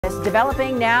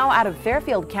Developing now out of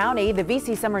Fairfield County, the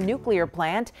VC Summer nuclear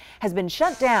plant has been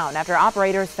shut down after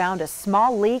operators found a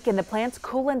small leak in the plant's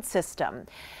coolant system.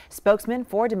 Spokesman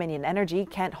for Dominion Energy,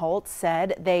 Kent Holt,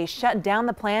 said they shut down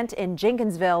the plant in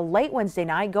Jenkinsville late Wednesday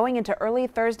night going into early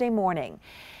Thursday morning.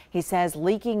 He says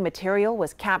leaking material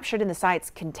was captured in the site's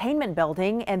containment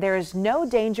building and there is no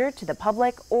danger to the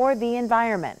public or the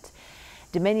environment.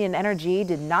 Dominion Energy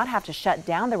did not have to shut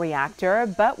down the reactor,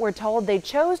 but were told they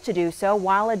chose to do so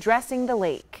while addressing the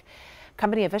leak.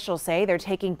 Company officials say they're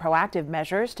taking proactive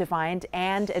measures to find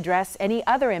and address any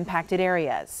other impacted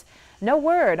areas. No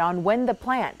word on when the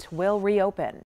plant will reopen.